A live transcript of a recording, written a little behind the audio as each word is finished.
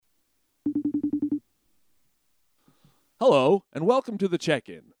Hello, and welcome to The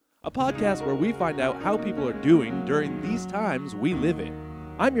Check-In, a podcast where we find out how people are doing during these times we live in.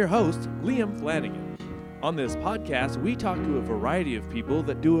 I'm your host, Liam Flanagan. On this podcast, we talk to a variety of people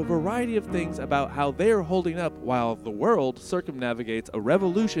that do a variety of things about how they are holding up while the world circumnavigates a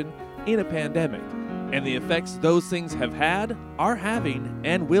revolution in a pandemic, and the effects those things have had, are having,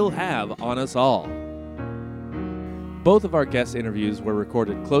 and will have on us all. Both of our guest interviews were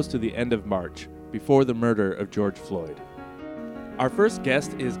recorded close to the end of March, before the murder of George Floyd. Our first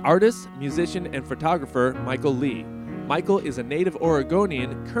guest is artist, musician, and photographer Michael Lee. Michael is a native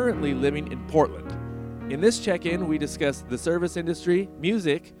Oregonian currently living in Portland. In this check-in, we discuss the service industry,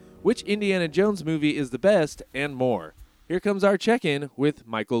 music, which Indiana Jones movie is the best, and more. Here comes our check-in with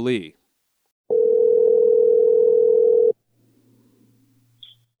Michael Lee.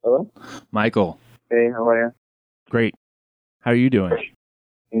 Hello? Michael. Hey, how are you? Great. How are you doing?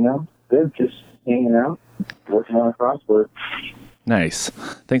 Good. Just hanging out, working on a crossword. Nice.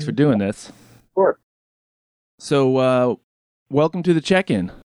 Thanks for doing this. Of course. So, welcome to the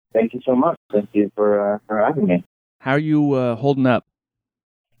check-in. Thank you so much. Thank you for having me. How are you holding up?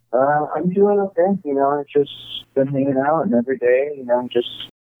 I'm doing okay. I've just been hanging out, and every day, just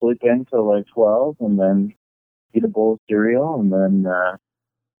sleep in till like 12, and then eat a bowl of cereal, and then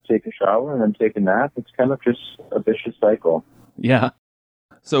take a shower, and then take a nap. It's kind of just a vicious cycle. Yeah.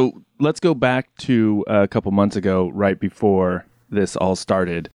 So let's go back to a couple months ago, right before this all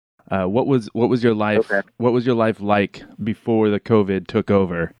started. What was your life? Okay. What was your life like before the COVID took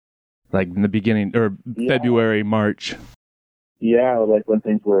over? Like in the beginning or February, March? Yeah, like when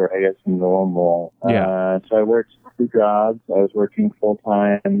things were, I guess, normal. Yeah. So I worked 2 jobs. I was working full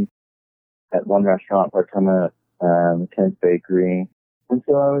time at one restaurant, part-time at Kent's Bakery. And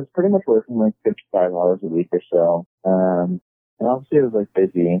so I was pretty much working like 55 hours a week or so. And obviously it was like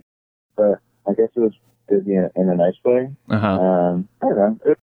busy, but I guess it was busy in a nice way. Uh-huh. I don't know. It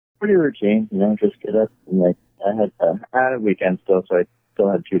was pretty routine, just get up and like I had a weekend still, so I still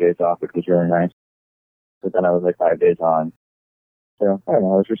had 2 days off, which was really nice. But then I was like 5 days on. So I don't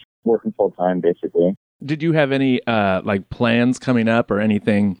know. I was just working full time basically. Did you have any like plans coming up or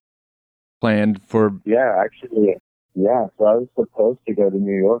anything planned for? Yeah, actually. Yeah, so I was supposed to go to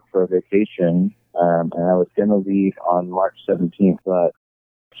New York for a vacation, and I was going to leave on March 17th, but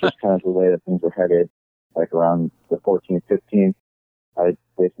just kind of the way that things were headed, like around the 14th, 15th, I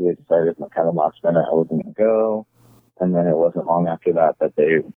basically decided kind of last minute I wasn't going to go, and then it wasn't long after that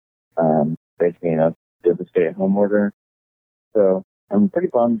they basically, did the stay-at-home order. So I'm pretty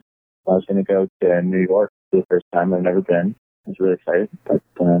bummed. I was going to go to New York for the first time. I've never been. I was really excited, but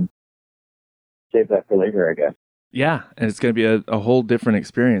save that for later, I guess. Yeah, and it's going to be a whole different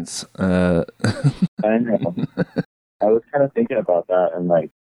experience. I know. I was kind of thinking about that, and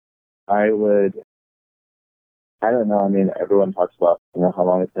like, I don't know. I mean, everyone talks about how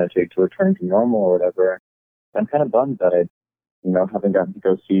long it's going to take to return to normal or whatever. I'm kind of bummed that I, haven't gotten to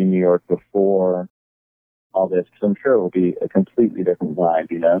go see New York before all this, because I'm sure it will be a completely different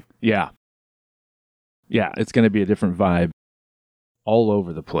vibe. Yeah, it's going to be a different vibe all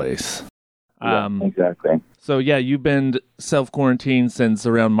over the place. Yeah, exactly. So yeah, you've been self-quarantined since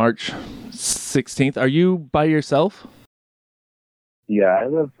around March 16th. Are you by yourself? Yeah, I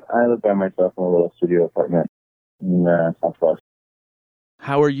live by myself in a little studio apartment in Southwest.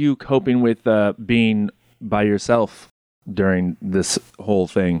 How are you coping with being by yourself during this whole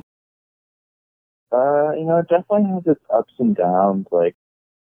thing? It definitely has its ups and downs. Like,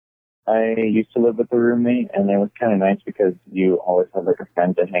 I used to live with a roommate, and it was kind of nice because you always have like a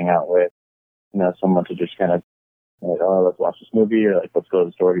friend to hang out with. Someone to just kind of, like, oh, let's watch this movie, or like, let's go to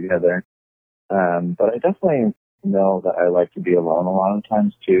the store together. But I definitely know that I like to be alone a lot of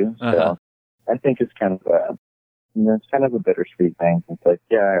times too. So Uh-huh. I think it's kind of it's kind of a bittersweet thing. It's like,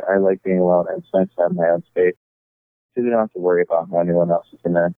 yeah, I like being alone. It's nice to have my own space. So you don't have to worry about how anyone else is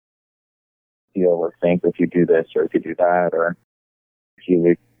going to feel or think if you do this or if you do that, or if you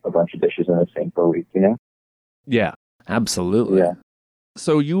leave a bunch of dishes in the sink for a week, Yeah, absolutely. Yeah.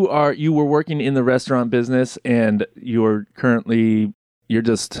 So you were working in the restaurant business, and you're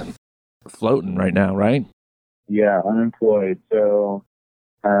just floating right now, right? Yeah, unemployed. So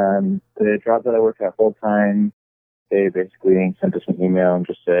the job that I work at full time, they basically sent us an email and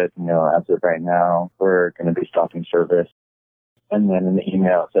just said, as of right now, we're going to be stopping service. And then in the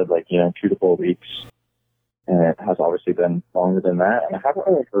email it said 2 to 4 weeks. And it has obviously been longer than that. And I haven't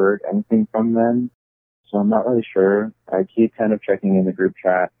really heard anything from them. So I'm not really sure. I keep kind of checking in the group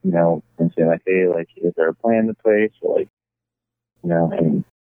chat, and saying hey, is there a plan in place? Or and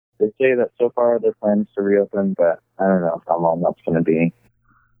they say that so far their plan is to reopen, but I don't know how long that's going to be.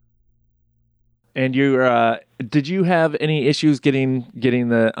 And did you have any issues getting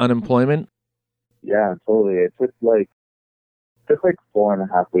the unemployment? Yeah, totally. It took like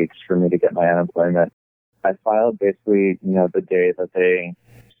 4.5 weeks for me to get my unemployment. I filed basically, the day that they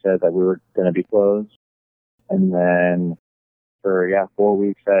said that we were going to be closed. And then for, 4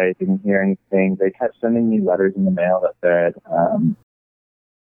 weeks, I didn't hear anything. They kept sending me letters in the mail that said,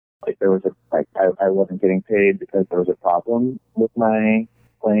 there was I wasn't getting paid because there was a problem with my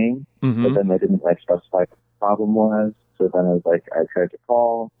claim. Mm-hmm. But then they didn't specify what the problem was. So then I was I tried to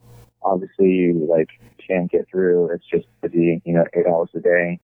call. Obviously, you can't get through. It's just busy, 8 hours a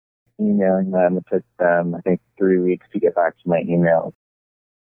day. Emailing them, it took them, I think, 3 weeks to get back to my emails.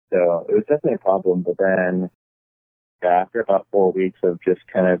 So it was definitely a problem. But then after about 4 weeks of just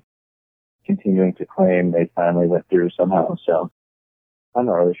kind of continuing to claim, they finally went through somehow. So I'm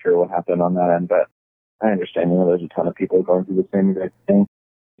not really sure what happened on that end, but I understand, there's a ton of people going through the same exact thing.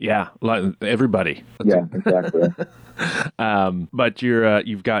 Yeah, like everybody. Yeah, exactly. But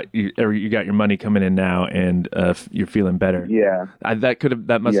you got your money coming in now, and you're feeling better. Yeah,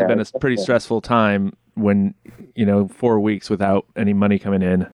 that must have been a pretty stressful time when 4 weeks without any money coming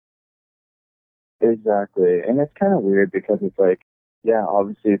in. Exactly, and it's kind of weird because it's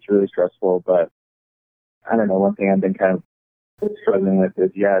obviously it's really stressful, but I don't know. One thing I've been kind of struggling with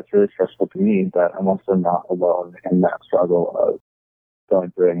is it's really stressful to me, but I'm also not alone in that struggle of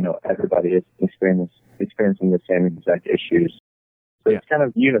going through it. Everybody is experiencing the same exact issues. So It's kind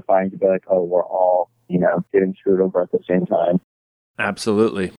of unifying to be like, oh, we're all, getting screwed over at the same time.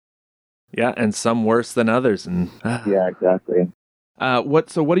 Absolutely. Yeah, and some worse than others. And yeah, exactly.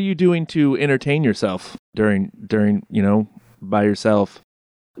 What are you doing to entertain yourself during by yourself?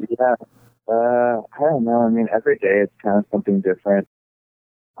 Yeah. I don't know. I mean, every day it's kind of something different.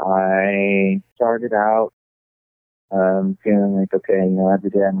 I started out feeling like, okay, every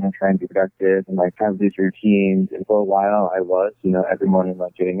day I'm going to try and be productive and have these routines. And for a while I was, every morning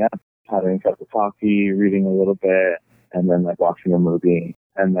getting up, having a cup of coffee, reading a little bit, and then watching a movie.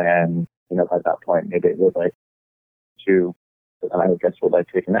 And then, by that point, maybe it was 2, I guess we'll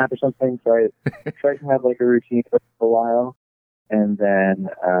take a nap or something. So I tried to have a routine for a while. And then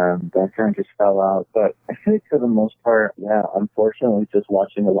that kind of just fell out. But I think for the most part, unfortunately, just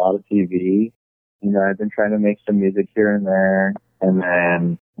watching a lot of TV. I've been trying to make some music here and there, and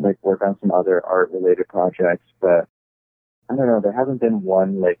then work on some other art-related projects. But I don't know, there hasn't been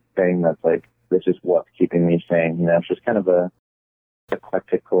one thing that's this is what's keeping me sane. It's just kind of a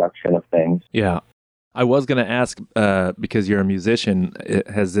eclectic collection of things. Yeah. I was going to ask, because you're a musician,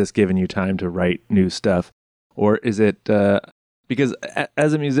 has this given you time to write new stuff? Or is it, because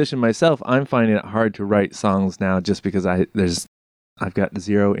as a musician myself, I'm finding it hard to write songs now just because I've got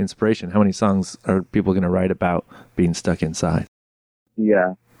zero inspiration. How many songs are people going to write about being stuck inside?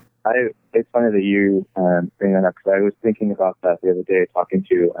 Yeah. It's funny that you bring that up, because I was thinking about that the other day, talking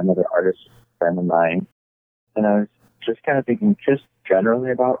to another artist friend of mine. And I was just kind of thinking just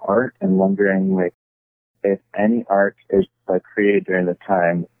generally about art and wondering, if any art is created during the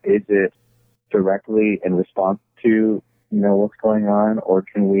time, is it directly in response to, what's going on, or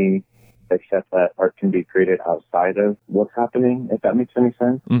can we accept that art can be created outside of what's happening, if that makes any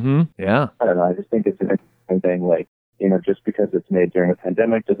sense? Mm-hmm. Yeah. I don't know. I just think it's an interesting thing. Just because it's made during a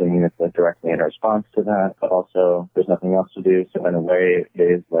pandemic doesn't mean it's directly in response to that, but also there's nothing else to do. So in a way, it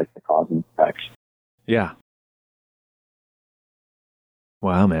is the cause and effect. Yeah.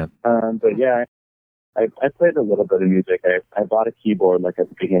 Wow, man. But yeah, I played a little bit of music. I bought a keyboard at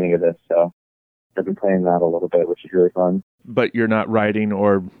the beginning of this, so I've been playing that a little bit, which is really fun. But you're not writing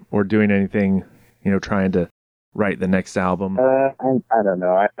or doing anything, trying to write the next album? I don't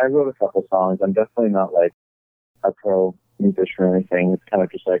know. I wrote a couple songs. I'm definitely not a pro musician or anything. It's kind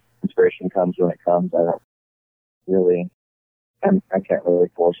of just inspiration comes when it comes. I don't really, I can't really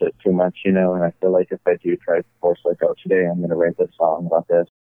force it too much, and I feel if I do try to force oh, today I'm going to write this song about this,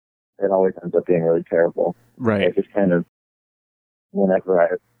 it always ends up being really terrible. Right. I just kind of, whenever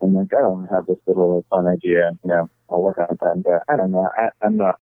I'm I don't have this little fun idea, I'll work on it then. But I don't know. I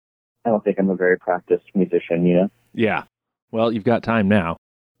don't think I'm a very practiced musician, Yeah. Well, you've got time now.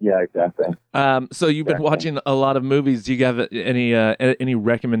 Yeah, exactly. So you've been watching a lot of movies. Do you have any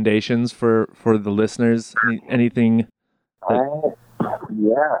recommendations for the listeners? Anything? I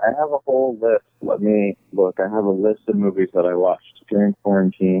have a whole list. Let me look. I have a list of movies that I watched during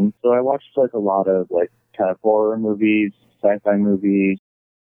quarantine. So I watched a lot of kind of horror movies, sci-fi movies.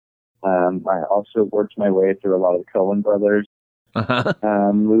 I also worked my way through a lot of the Coen brothers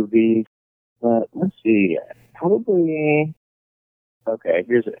movies. But let's see. Probably. Okay,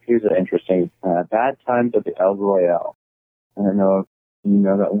 here's an interesting Bad Times at the El Royale. I don't know if you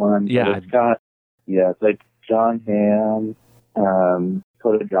know that one. Yeah, Yeah, it's like John Hamm,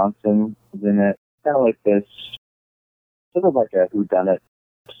 Dakota Johnson is in it. Kind of like this, sort of like a whodunit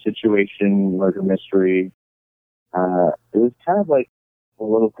situation, murder mystery. It was kind of like a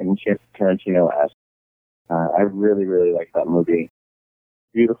little Quentin Tarantino-esque. I really, really like that movie.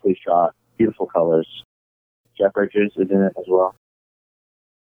 Beautifully shot, beautiful colors. Jeff Bridges is in it as well.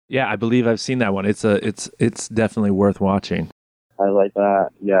 Yeah, I believe I've seen that one. It's definitely worth watching. I like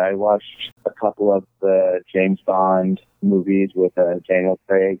that. Yeah, I watched a couple of the James Bond movies with Daniel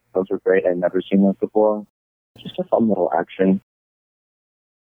Craig. Those were great. I'd never seen those before. Just a fun little action.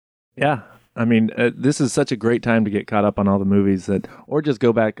 Yeah. I mean, this is such a great time to get caught up on all the movies or just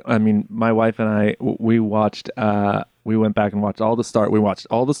go back. I mean, my wife and I, we went back and watched all the Star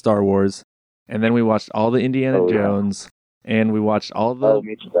Wars, and then we watched all the Indiana Jones, and we watched all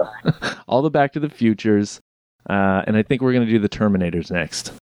the Back to the Futures, and I think we're going to do the Terminators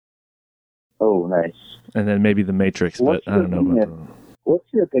next. Oh, nice. And then maybe the Matrix, but I don't know about that. What's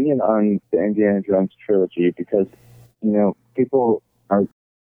your opinion on the Indiana Jones trilogy? Because, people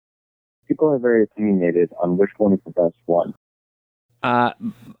are very opinionated on which one is the best one.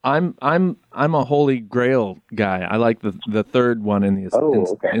 I'm a Holy Grail guy. I like the third one in the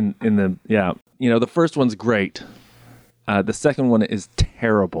the first one's great. The second one is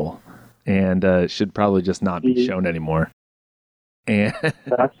terrible and should probably just not be shown anymore. And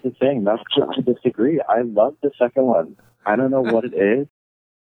that's the thing. I disagree. I love the second one. I don't know what it is,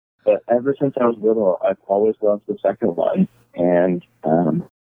 but ever since I was little, I've always loved the second one, and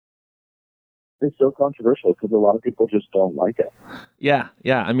it's so controversial because a lot of people just don't like it. Yeah.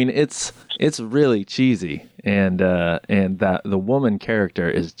 I mean, it's really cheesy, and that the woman character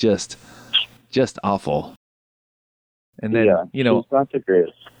is just awful. And then she's not the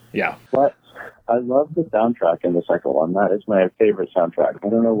greatest. Yeah, but I love the soundtrack in the second one. That is my favorite soundtrack. I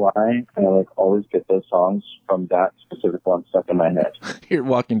don't know why. I always get those songs from that specific one stuck in my head. You're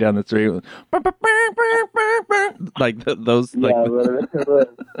walking down the street, those.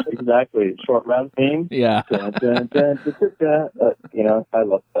 Exactly. Short round theme. Yeah. I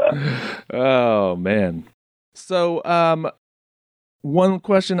love that. Oh man. So one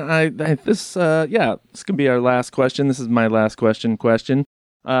question. This could be our last question. This is my last question.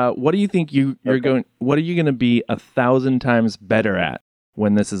 What do you think what are you going to be 1,000 times better at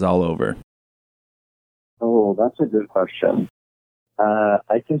when this is all over? Oh, that's a good question.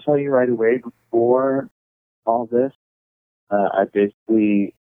 I can tell you right away, before all this, I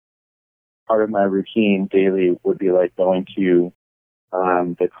basically, part of my routine daily would be like going to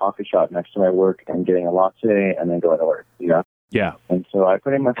the coffee shop next to my work and getting a latte and then going to work, Yeah. And so I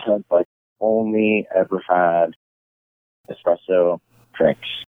pretty much have only ever had espresso drinks.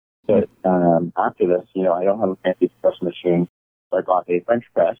 But after this, I don't have a fancy espresso machine, so I got a French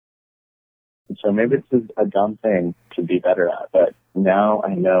press. And so maybe this is a dumb thing to be better at, but now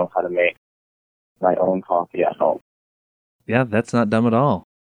I know how to make my own coffee at home. Yeah, that's not dumb at all.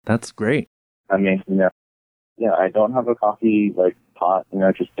 That's great. I mean, I don't have a coffee pot,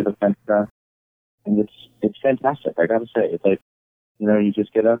 just get a French press. And it's fantastic, I gotta say. It's you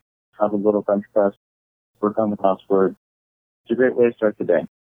just get up, have a little French press, work on the crossword. It's a great way to start the day.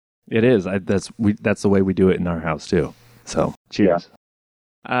 It is. That's the way we do it in our house too. So, cheers.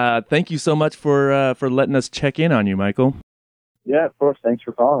 Yeah. Thank you so much for letting us check in on you, Michael. Yeah, of course. Thanks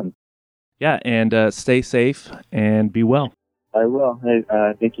for calling. Yeah, and stay safe and be well. I will. Hey,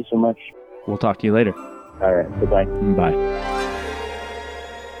 thank you so much. We'll talk to you later. All right. Goodbye. Bye.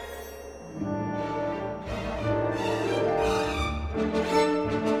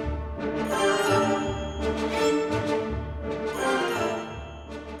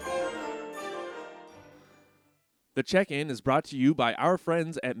 The check-in is brought to you by our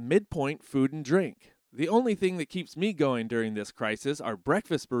friends at Midpoint Food and Drink. The only thing that keeps me going during this crisis are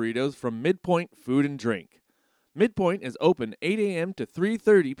breakfast burritos from Midpoint Food and Drink. Midpoint is open 8 a.m. to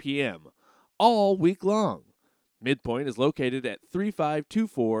 3:30 p.m. all week long. Midpoint is located at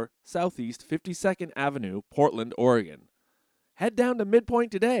 3524 Southeast 52nd Avenue, Portland, Oregon. Head down to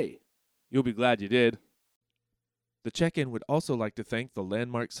Midpoint today. You'll be glad you did. The check-in would also like to thank the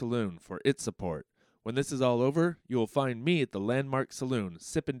Landmark Saloon for its support. When this is all over, you will find me at the Landmark Saloon,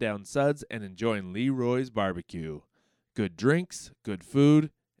 sipping down suds and enjoying Leroy's barbecue. Good drinks, good food,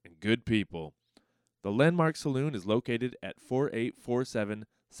 and good people. The Landmark Saloon is located at 4847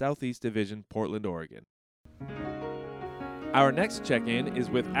 Southeast Division, Portland, Oregon. Our next check-in is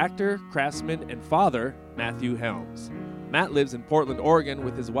with actor, craftsman, and father, Matthew Helms. Matt lives in Portland, Oregon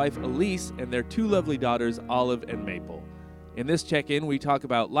with his wife Elise and their two lovely daughters, Olive and Maple. In this check-in, we talk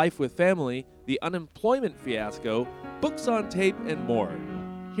about life with family, the unemployment fiasco, books on tape, and more.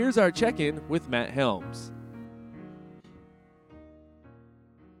 Here's our check-in with Matt Helms.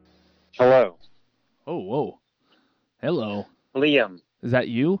 Hello. Oh, whoa. Hello. Liam. Is that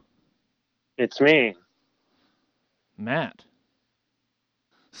you? It's me. Matt.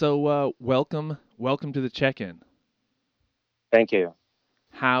 So, welcome to the check-in. Thank you.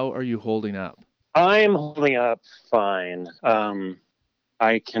 How are you holding up? I'm holding up fine.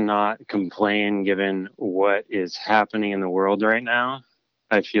 I cannot complain given what is happening in the world right now.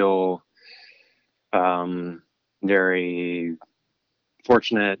 I feel very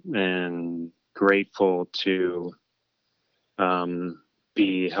fortunate and grateful to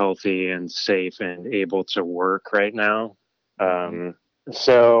be healthy and safe and able to work right now.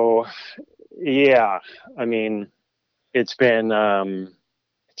 So, yeah, I mean, it's been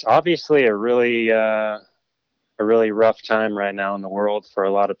it's obviously a really rough time right now in the world for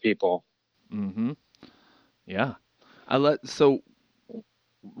a lot of people. Mm-hmm. Yeah.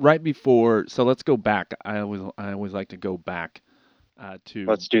 So let's go back. I always like to go back to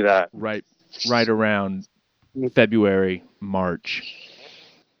Let's do that. right around February, March.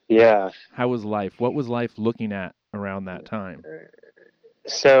 Yeah. How was life? What was life looking at around that time?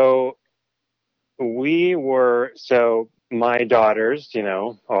 So my daughters,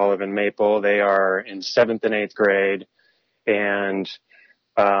 Olive and Maple, they are in 7th and 8th grade, and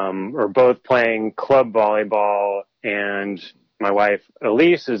are both playing club volleyball. And my wife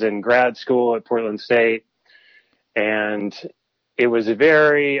Elise is in grad school at Portland State, and it was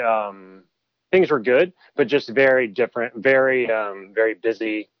very things were good, but just very different, very very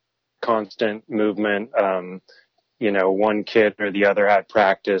busy, constant movement. One kid or the other had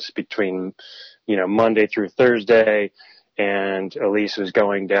practice between Monday through Thursday, and Elise was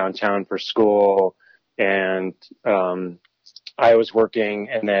going downtown for school, and I was working,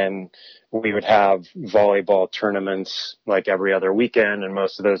 and then we would have volleyball tournaments like every other weekend, and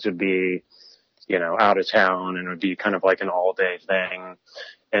most of those would be out of town, and it would be kind of like an all-day thing.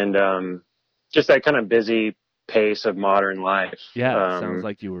 And just that kind of busy pace of modern life. Yeah, sounds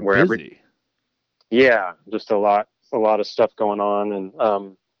like you were busy. Yeah, just a lot of stuff going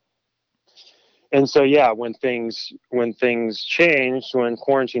on. And so, yeah, when things changed, when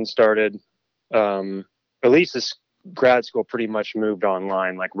quarantine started, Elise's grad school pretty much moved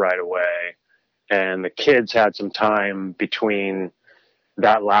online like right away. And the kids had some time between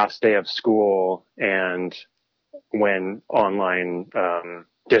that last day of school and when online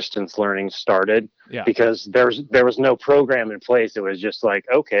distance learning started, because there was no program in place. It was just like,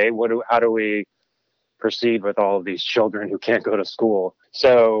 okay, how do we proceed with all of these children who can't go to school?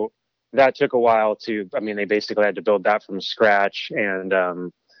 So that took a while they basically had to build that from scratch.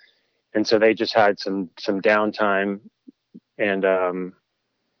 And so they just had some downtime. And I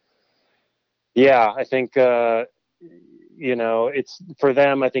think, it's for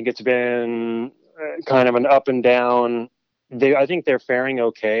them, I think it's been kind of an up and down. I think they're faring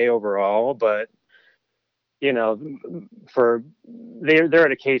okay overall, but they're at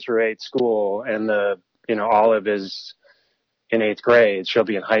a K-8 school, and Olive is in 8th grade. She'll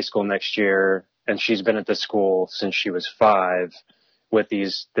be in high school next year, and she's been at the school since she was 5. With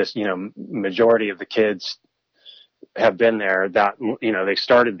this majority of the kids have been there. That they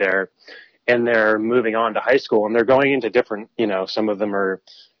started there, and they're moving on to high school, and they're going into different. Some of them are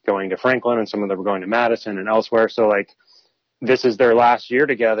going to Franklin, and some of them are going to Madison and elsewhere. So like, this is their last year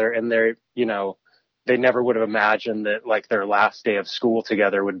together, and they're they never would have imagined that like their last day of school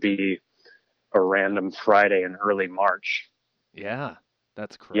together would be a random Friday in early March. Yeah,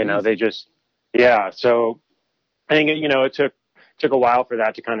 that's crazy. So I think it took a while for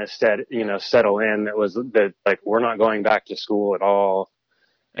that to kind of settle in. It was that like, we're not going back to school at all.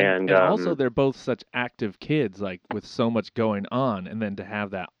 And also they're both such active kids, like with so much going on, and then to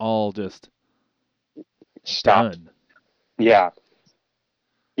have that all just stopped. Done.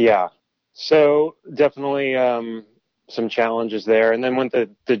 Yeah. So definitely some challenges there. And then when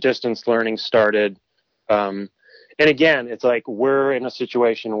the distance learning started, and again, it's like we're in a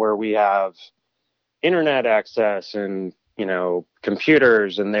situation where we have internet access and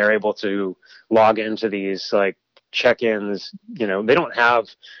computers, and they're able to log into these like check-ins. They don't have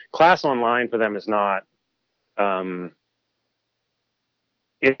class online for them. Is not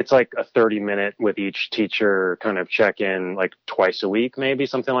it's like a 30-minute with each teacher kind of check-in, like twice a week, maybe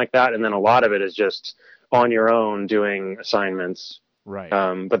something like that. And then a lot of it is just on your own doing assignments. Right.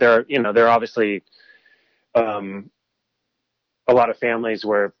 But there are obviously a lot of families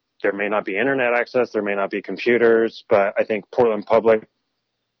where there may not be internet access, there may not be computers, but I think Portland Public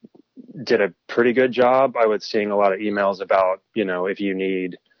did a pretty good job. I was seeing a lot of emails about, if you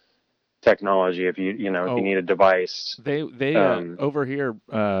need technology. If you need a device. They over here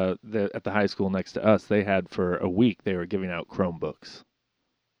at the high school next to us, they had for a week they were giving out Chromebooks.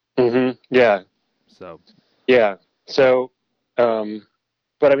 Mm-hmm. Yeah. So. Yeah. So,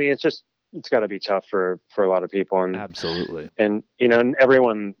 but I mean, it's got to be tough for a lot of people, and absolutely, and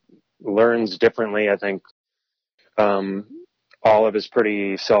everyone learns differently. I think Olive is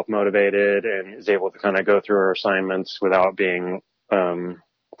pretty self-motivated and is able to kind of go through her assignments without being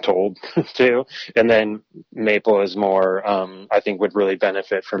told to. And then Maple is more, I think, would really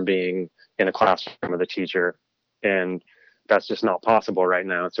benefit from being in a classroom with a teacher, and that's just not possible right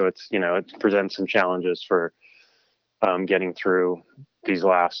now. So it's it presents some challenges for getting through these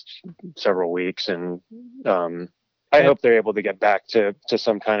last several weeks, and I hope they're able to get back to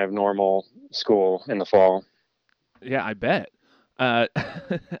some kind of normal school in the fall. Yeah, I bet. I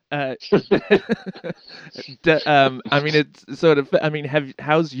mean, it's sort of. I mean,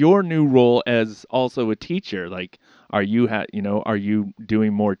 how's your new role as also a teacher? Like, are you are you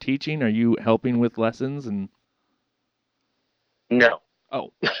doing more teaching? Are you helping with lessons and? No.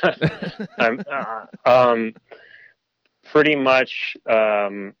 Oh. I'm pretty much.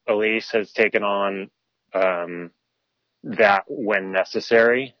 Elise has taken on that when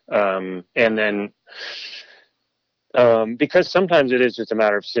necessary, and then. Because sometimes it is just a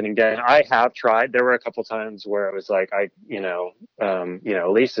matter of sitting down. I have tried. There were a couple times where it was like,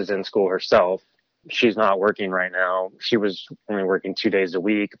 Lisa's in school herself. She's not working right now. She was only working 2 days a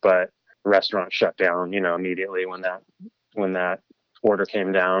week, but the restaurant shut down, immediately when that order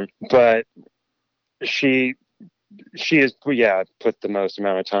came down. But she has, put the most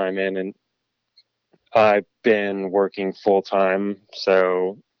amount of time in, and I've been working full time.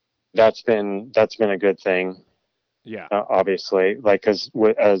 So that's been a good thing. Yeah, obviously, like, because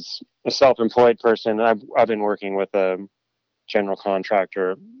as a self-employed person, I've been working with a general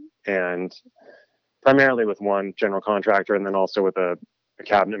contractor, and primarily with one general contractor, and then also with a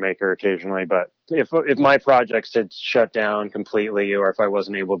cabinet maker occasionally. But if my projects had shut down completely, or if I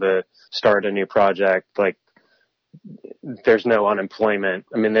wasn't able to start a new project, like, there's no unemployment.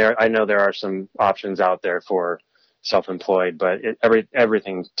 I mean, I know there are some options out there for self-employed, but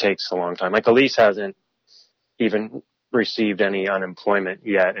everything takes a long time. Like, Elise hasn't even received any unemployment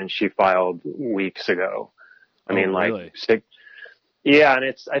yet, and she filed weeks ago. I mean, really? Yeah,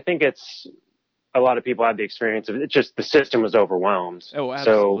 and I think it's a lot of people had the experience of it. Just the system was overwhelmed. Oh,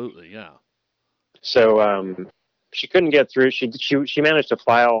 absolutely, yeah. So she couldn't get through. She managed to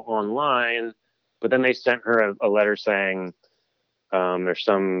file online, but then they sent her a letter saying there's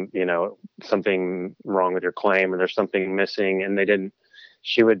something wrong with your claim, and there's something missing, and they didn't.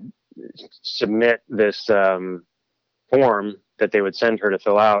 She would submit this form that they would send her to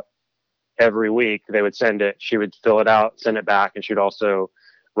fill out every week. They would send it. She would fill it out, send it back, and she'd also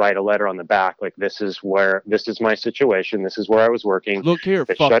write a letter on the back, like, this is my situation. This is where I was working. Look here,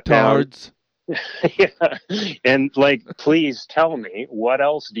 fucktards. Yeah. And, like, please tell me, what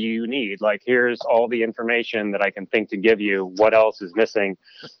else do you need? Like, here's all the information that I can think to give you. What else is missing?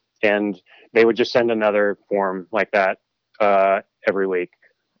 And they would just send another form like that every week.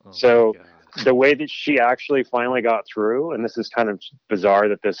 Oh, so the way that she actually finally got through, and this is kind of bizarre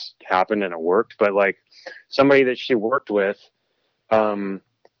that this happened and it worked, but, like, somebody that she worked with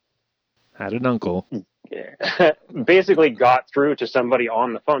had an uncle. Basically got through to somebody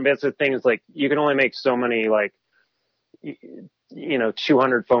on the phone. But the thing is, like, you can only make so many, like,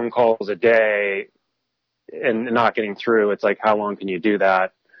 200 phone calls a day and not getting through. It's like, how long can you do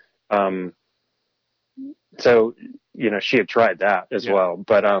that? So, she had tried that as well,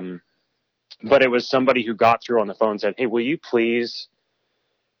 but it was somebody who got through on the phone and said, hey, will you please,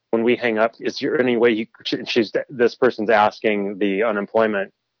 when we hang up, is there any way this person's asking the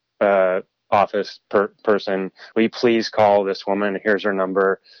unemployment office person, will you please call this woman? Here's her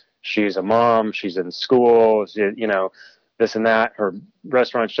number. She's a mom. She's in school, this and that. Her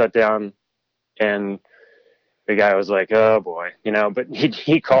restaurant shut down. And the guy was like, oh boy, but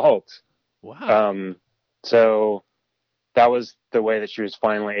he called. Wow. So that was the way that she was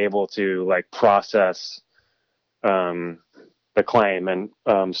finally able to, like, process the claim. And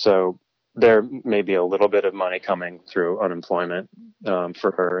so there may be a little bit of money coming through unemployment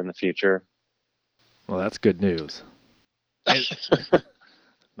for her in the future. Well, that's good news. I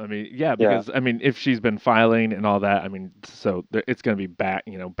mean, yeah, because I mean, if she's been filing and all that, I mean, so it's going to be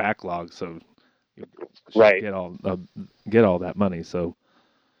backlog. So right, get all that money. So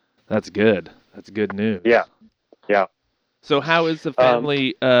that's good. That's good news. Yeah. So how is the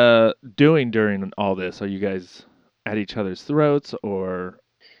family doing during all this? Are you guys at each other's throats or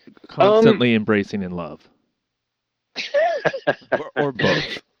constantly embracing in love? or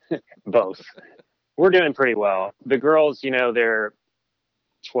both? Both. We're doing pretty well. The girls, they're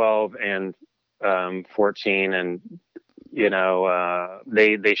 12 and 14, and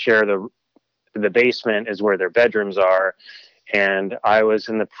they share the basement is where their bedrooms are, and I was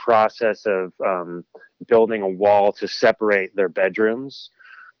in the process of building a wall to separate their bedrooms,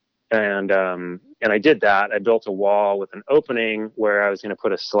 and I did that. I built a wall with an opening where I was going to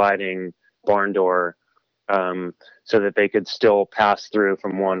put a sliding barn door, so that they could still pass through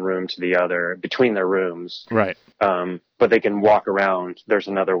from one room to the other between their rooms. Right. But they can walk around. There's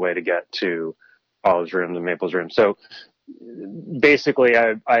another way to get to Olive's room and Maple's room. So basically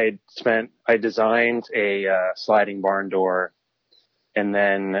I designed a sliding barn door, and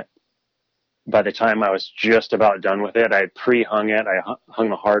then by the time I was just about done with it, I pre-hung it. I hung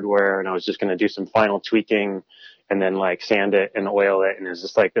the hardware, and I was just going to do some final tweaking and then like sand it and oil it. And it was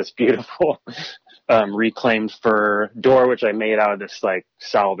just like this beautiful reclaimed fir door, which I made out of this like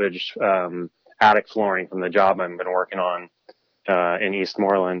salvaged attic flooring from the job I've been working on in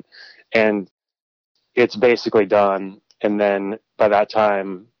Eastmoreland. And it's basically done. And then by that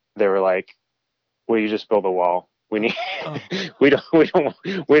time they were like, "Will you just build a wall? We need, we don't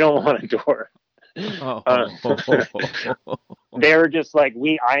want a door." They were just like,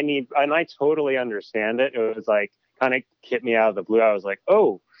 and I totally understand it. It was like, kind of hit me out of the blue. I was like,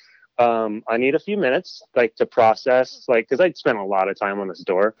 I need a few minutes, like, to process, like, cause I'd spent a lot of time on this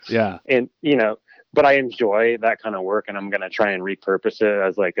door. Yeah. And, but I enjoy that kind of work, and I'm going to try and repurpose it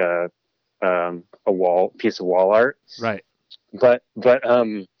as like a piece of wall art. Right.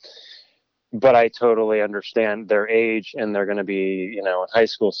 But I totally understand their age, and they're going to be, in high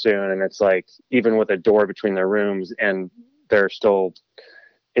school soon. And it's like, even with a door between their rooms, and they're still,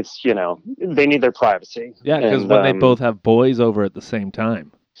 it's, they need their privacy. Yeah. Because when they both have boys over at the same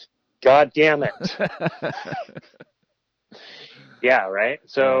time. God damn it. Yeah. Right.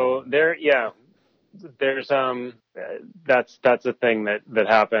 So there's, that's a thing that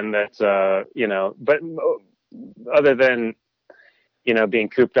happened. That's, but other than, being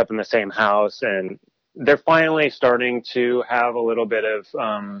cooped up in the same house, and they're finally starting to have a little bit of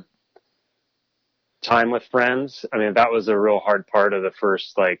time with friends. I mean, that was a real hard part of the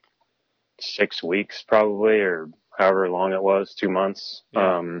first like 6 weeks probably, or however long it was, 2 months.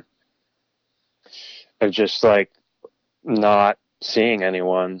 Yeah. Of just like not seeing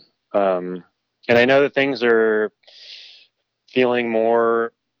anyone. And I know that things are feeling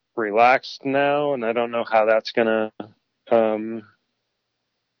more relaxed now, and I don't know how that's going to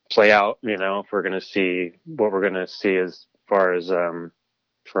play out, if we're going to see what we're going to see as far as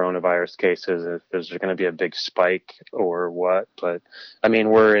coronavirus cases, if there's going to be a big spike or what. But I mean,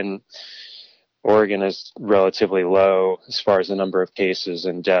 Oregon is relatively low as far as the number of cases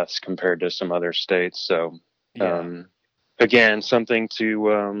and deaths compared to some other states. So, again, something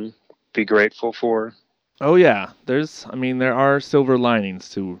to be grateful for. Oh yeah, there are silver linings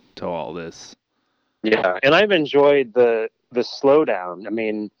to all this. Yeah, and I've enjoyed the slowdown. I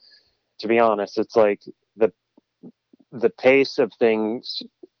mean, to be honest, it's like the pace of things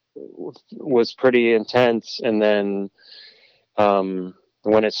was pretty intense, and then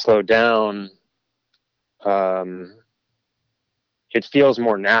when it slowed down, it feels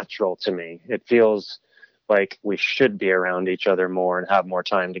more natural to me. It feels like we should be around each other more and have more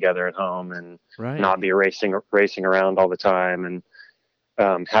time together at home, and not be racing around all the time, and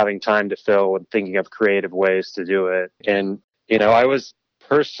having time to fill and thinking of creative ways to do it. And, I was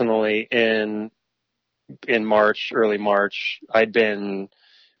personally in early March, I'd been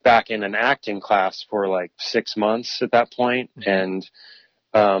back in an acting class for like 6 months at that point, and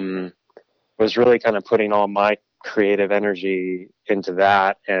was really kind of putting all my creative energy into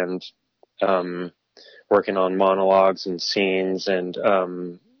that, and working on monologues and scenes, and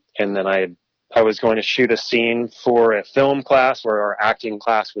then I was going to shoot a scene for a film class, where our acting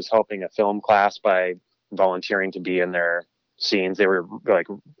class was helping a film class by volunteering to be in their scenes. They were like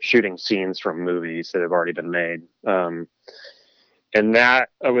shooting scenes from movies that have already been made, and that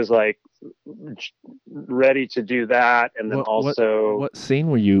I was like ready to do that. And then what scene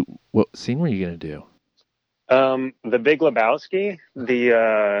were you gonna do? The Big Lebowski,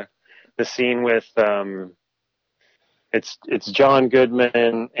 the scene with it's John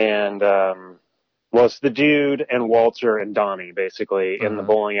Goodman and it's the dude and Walter and Donnie basically in the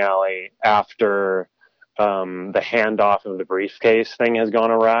bowling alley after the handoff of the briefcase thing has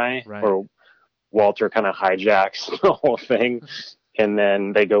gone awry, where Walter kind of hijacks the whole thing, and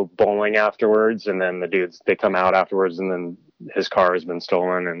then they go bowling afterwards, and then the dudes, they come out afterwards, and then his car has been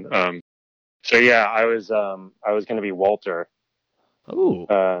stolen. And so yeah, I was going to be Walter.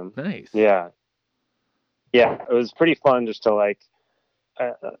 Oh, nice. Yeah, it was pretty fun just to like,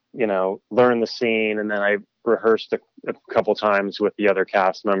 learn the scene, and then I rehearsed a couple times with the other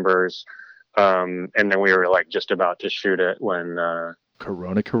cast members, and then we were like just about to shoot it when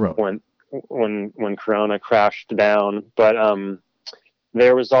Corona. when Corona crashed down. But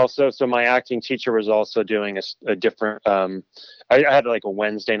there was also, so my acting teacher was also doing a different. I had like a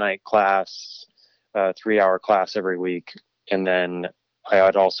Wednesday night class, 3-hour class every week, and then I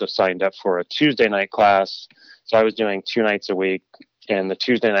had also signed up for a Tuesday night class. So I was doing 2 nights a week, and the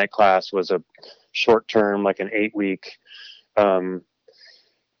Tuesday night class was a short term, like an 8-week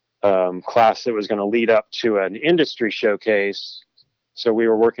class that was going to lead up to an industry showcase. So we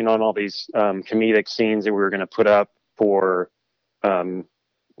were working on all these comedic scenes that we were going to put up for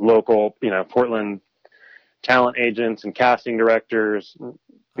local, Portland talent agents and casting directors,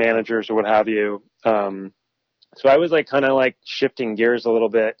 managers, or what have you. So I was like kind of like shifting gears a little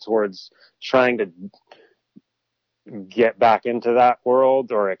bit towards trying to get back into that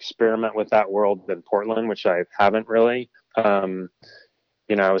world or experiment with that world in Portland, which I haven't really.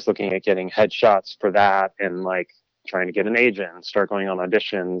 I was looking at getting headshots for that and like trying to get an agent and start going on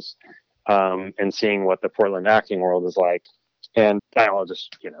auditions, and seeing what the Portland acting world is like. And that all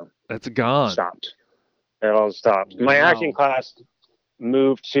just, That's gone. stopped. It all stopped. My acting class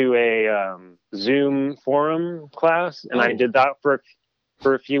moved to a Zoom forum class, and I did that for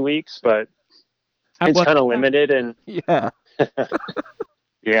a few weeks, but it's kind of limited. And yeah.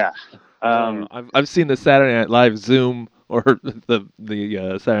 Yeah. I've seen the Saturday Night Live Zoom or the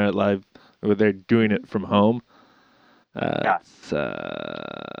Saturday Night Live where they're doing it from home. And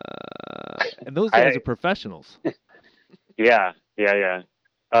those guys are professionals. Yeah. You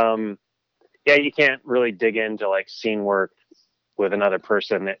can't really dig into like scene work with another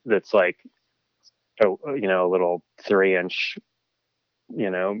person that's like, a little 3-inch,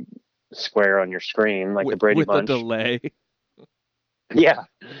 square on your screen, like the Brady Bunch. With a delay. Yeah.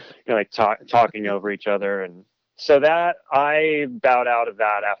 Like talking over each other. And so that I bowed out of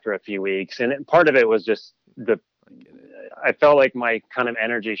that after a few weeks. And part of it was just I felt like my kind of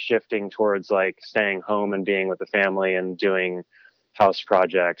energy shifting towards like staying home and being with the family and doing house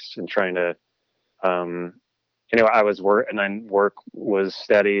projects and trying to, I was work was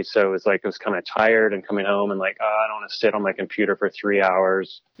steady. So it was like, I was kind of tired and coming home and like, I don't want to sit on my computer for 3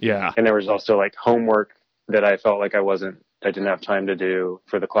 hours. Yeah. And there was also like homework that I felt like I didn't have time to do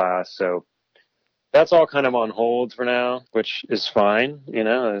for the class. So that's all kind of on hold for now, which is fine.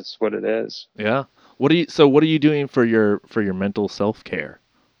 That's what it is. Yeah. What are you doing for your mental self-care?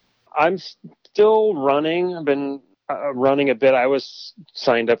 I'm still running. I've been running a bit. I was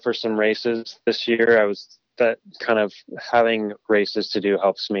signed up for some races this year. That kind of having races to do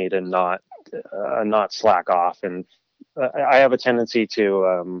helps me to not slack off. And I have a tendency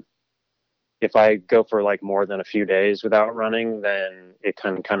to, if I go for like more than a few days without running, then it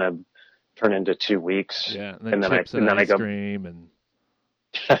can kind of turn into 2 weeks. Yeah. And then chips and ice cream and.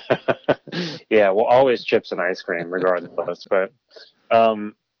 Yeah, well, always chips and ice cream regardless.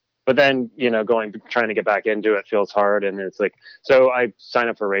 But then, trying to get back into it feels hard. And it's like, so I sign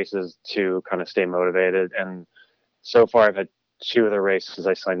up for races to kind of stay motivated. And so far I've had 2 of the races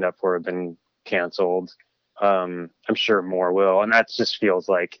I signed up for have been canceled. I'm sure more will. And that just feels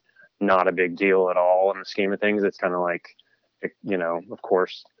like not a big deal at all in the scheme of things. It's kind of like, of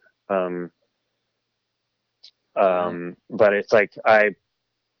course. But it's like,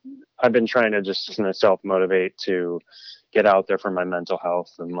 I've been trying to just self-motivate to get out there for my mental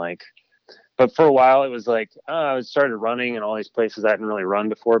health. And like, but for a while it was like, I started running in all these places I hadn't really run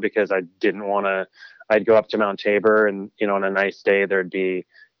before because I didn't want to, I'd go up to Mount Tabor and, on a nice day, there'd be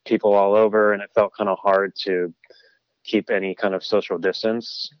people all over and it felt kind of hard to keep any kind of social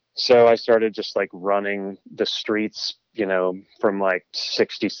distance. So I started just like running the streets, from like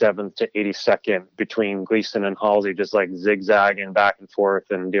 67th to 82nd between Gleason and Halsey, just like zigzagging back and forth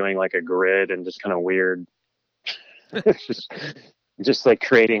and doing like a grid and just kind of weird, just like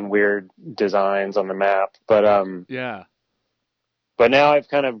creating weird designs on the map. But, yeah. But now I've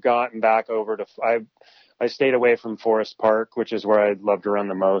kind of gotten back over to, I stayed away from Forest Park, which is where I'd love to run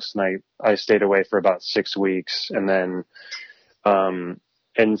the most. And I stayed away for about 6 weeks. And then,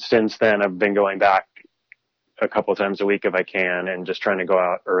 and since then I've been going back a couple of times a week if I can, and just trying to go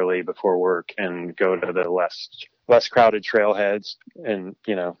out early before work and go to the less crowded trailheads. And,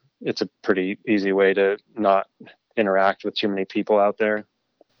 it's a pretty easy way to not interact with too many people out there.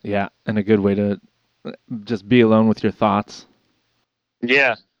 Yeah. And a good way to just be alone with your thoughts.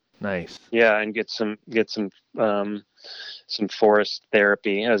 Yeah. Nice. Yeah. And get some forest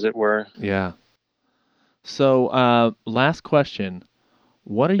therapy, as it were. Yeah. So, last question.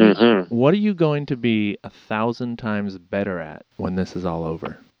 What are you Mm-hmm. What are you going to be 1,000 times better at when this is all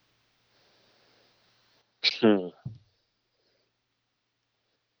over?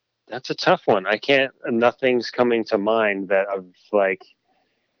 That's a tough one. Nothing's coming to mind that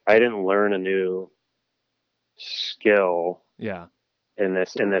I didn't learn a new skill Yeah. in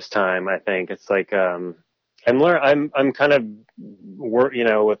this time. I think it's like, I'm kind of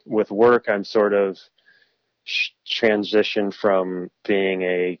with work, I'm sort of transitioned from being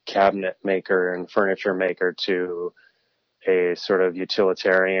a cabinet maker and furniture maker to a sort of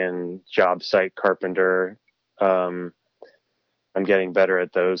utilitarian job site carpenter. I'm getting better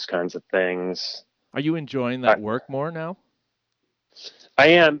at those kinds of things. Are you enjoying I, that work more now? I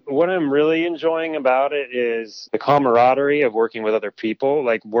am. What I'm really enjoying about it is the camaraderie of working with other people.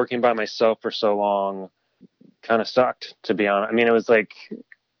 Like, working by myself for so long kind of sucked, to be honest. I mean, it was like,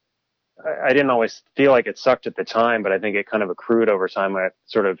 I didn't always feel like it sucked at the time, but I think it kind of accrued over time. I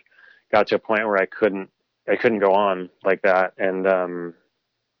sort of got to a point where I couldn't go on like that.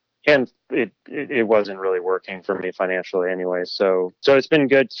 And it wasn't really working for me financially anyway. So it's been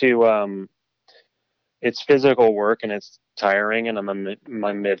good to, it's physical work and it's tiring, and I'm in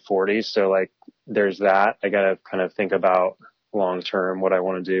my mid 40s. So like, there's that. I got to kind of think about long term what I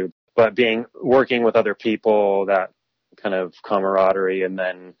want to do, but working with other people, that kind of camaraderie. And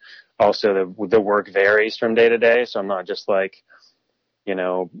then also the work varies from day to day. So I'm not just like, you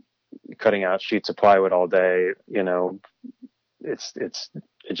know, cutting out sheets of plywood all day,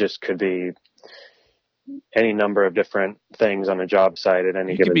 it just could be any number of different things on a job site at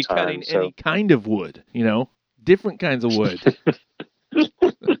any You could given be time. cutting any kind of wood, different kinds of wood.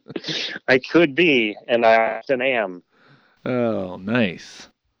 I could be, and I often am. Oh, nice.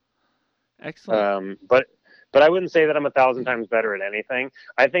 Excellent. But I wouldn't say that I'm 1,000 times better at anything.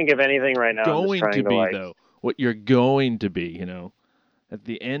 I think if anything right now, I'm just Going to trying to be, though, what you're going to be, at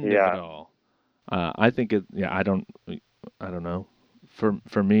the end of it all. I think it. Yeah, I don't know.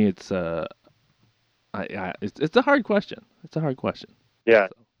 For me, it's it's a hard question. It's a hard question. Yeah.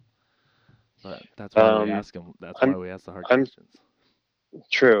 So, but that's why we ask them. That's why we ask the hard questions.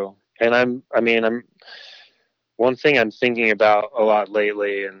 True. And I'm one thing I'm thinking about a lot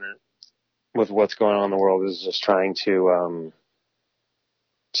lately, and with what's going on in the world, is just trying to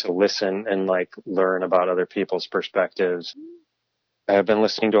listen and like learn about other people's perspectives. I've been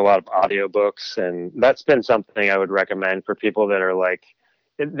listening to a lot of audiobooks, and that's been something I would recommend for people that are like,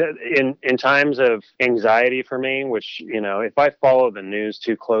 in times of anxiety for me, which, if I follow the news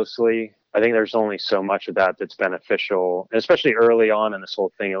too closely, I think there's only so much of that that's beneficial. And especially early on in this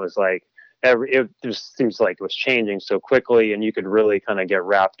whole thing, it was like, it just seems like it was changing so quickly, and you could really kind of get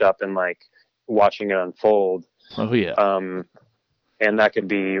wrapped up in like watching it unfold. Oh yeah. And that could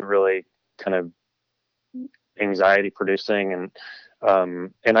be really kind of anxiety producing, and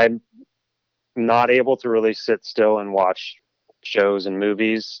I'm not able to really sit still and watch shows and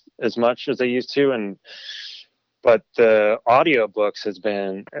movies as much as I used to. But the audiobooks has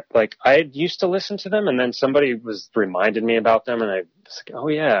been like, I used to listen to them, and then somebody reminded me about them, and I was like, oh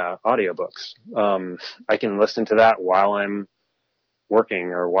yeah, audiobooks. I can listen to that while I'm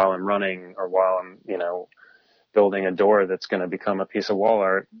working, or while I'm running, or while I'm, building a door that's going to become a piece of wall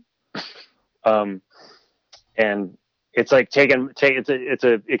art. And it's like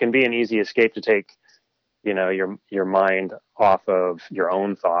it can be an easy escape to take, your mind off of your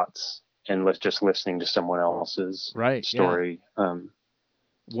own thoughts and just listening to someone else's story. Yeah.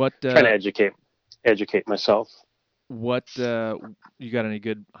 Trying to educate myself. What you got any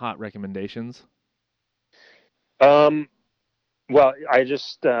good hot recommendations? Well, I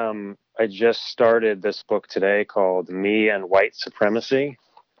just started this book today called Me and White Supremacy.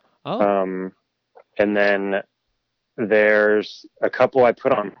 Oh. And then there's a couple I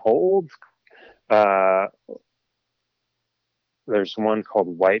put on hold. There's one called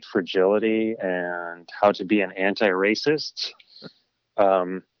White Fragility and How to Be an Anti-Racist.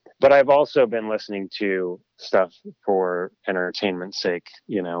 But I've also been listening to stuff for entertainment's sake,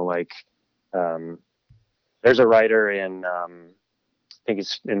 there's a writer in, I think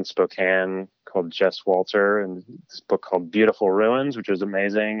he's in Spokane, called Jess Walter, and this book called Beautiful Ruins, which was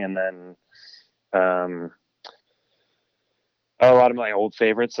amazing. And then a lot of my old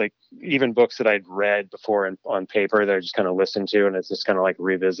favorites, like even books that I'd read before on paper that I just kind of listened to, and it's just kind of like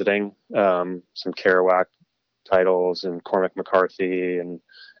revisiting some Kerouac titles and Cormac McCarthy and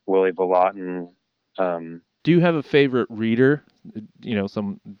Willie Vallotton. Do you have a favorite reader? Do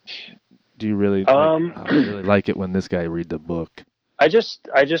you really I really like it when this guy read the book? I just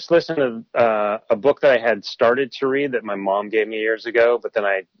listened to a book that I had started to read that my mom gave me years ago, but then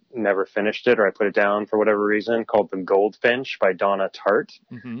I never finished it, or I put it down for whatever reason, called The Goldfinch by Donna Tartt.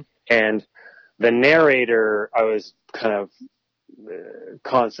 Mm-hmm. And the narrator, I was kind of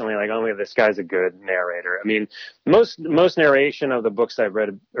constantly like, oh, this guy's a good narrator. I mean, most narration of the books I've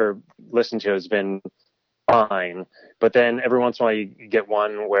read or listened to has been fine, but then every once in a while you get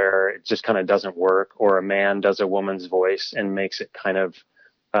one where it just kind of doesn't work, or a man does a woman's voice and makes it kind of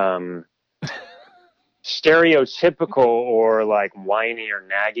stereotypical or like whiny or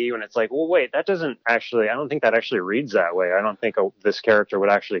naggy, when it's like, well, wait, that doesn't actually, I don't think that actually reads that way. I don't think this character would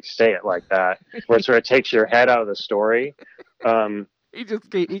actually say it like that, where it sort of takes your head out of the story. He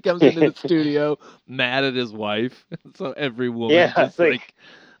comes into the studio mad at his wife, so every woman just like,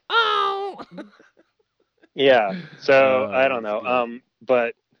 oh. Yeah, so I don't know.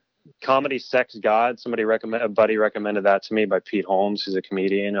 But Comedy Sex God, a buddy recommended that to me, by Pete Holmes, who's a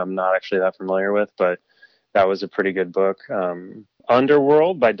comedian I'm not actually that familiar with, but that was a pretty good book.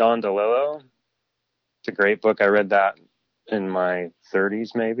 Underworld by Don DeLillo. It's a great book. I read that in my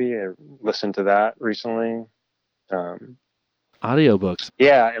 30s, maybe. I listened to that recently. Audiobooks.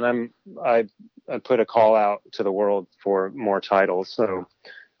 Yeah, and I put a call out to the world for more titles, so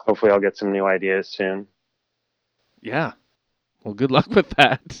hopefully I'll get some new ideas soon. Yeah. Well, good luck with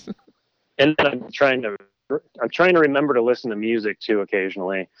that. And then I'm trying to remember to listen to music too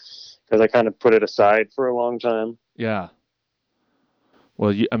occasionally, because I kind of put it aside for a long time. Yeah.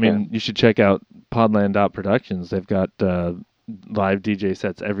 Well, you should check out Podland.Productions. They've got live DJ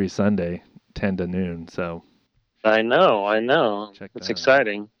sets every Sunday, 10 to noon. So I know. It's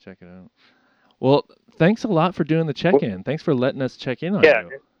exciting. Check it out. Well, thanks a lot for doing the check-in. Thanks for letting us check in on you.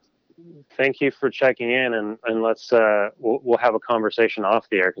 Thank you for checking in, and let's we'll have a conversation off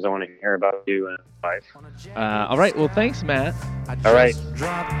the air, because I want to hear about you and life. All right. Well, thanks, Matt. All right.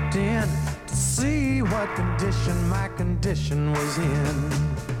 Dropped in to see what condition my condition was in.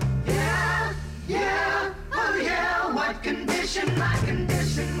 Yeah, oh yeah, what condition my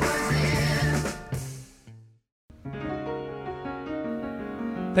condition was in.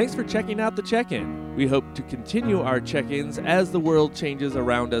 Thanks for checking out the check-in. We hope to continue our check-ins as the world changes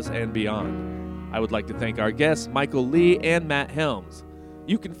around us and beyond. I would like to thank our guests, Michael Lee and Matt Helms.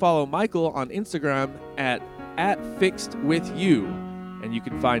 You can follow Michael on Instagram at @FixedWithYou, and you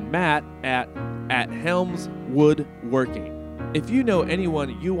can find Matt at HelmsWoodWorking. If you know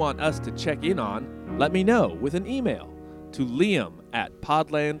anyone you want us to check in on, let me know with an email to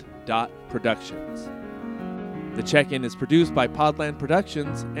liam@podland.productions. The check-in is produced by Podland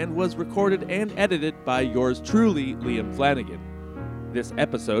Productions and was recorded and edited by yours truly, Liam Flanagan. This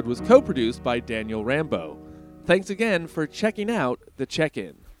episode was co-produced by Daniel Rambo. Thanks again for checking out the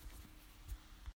check-in.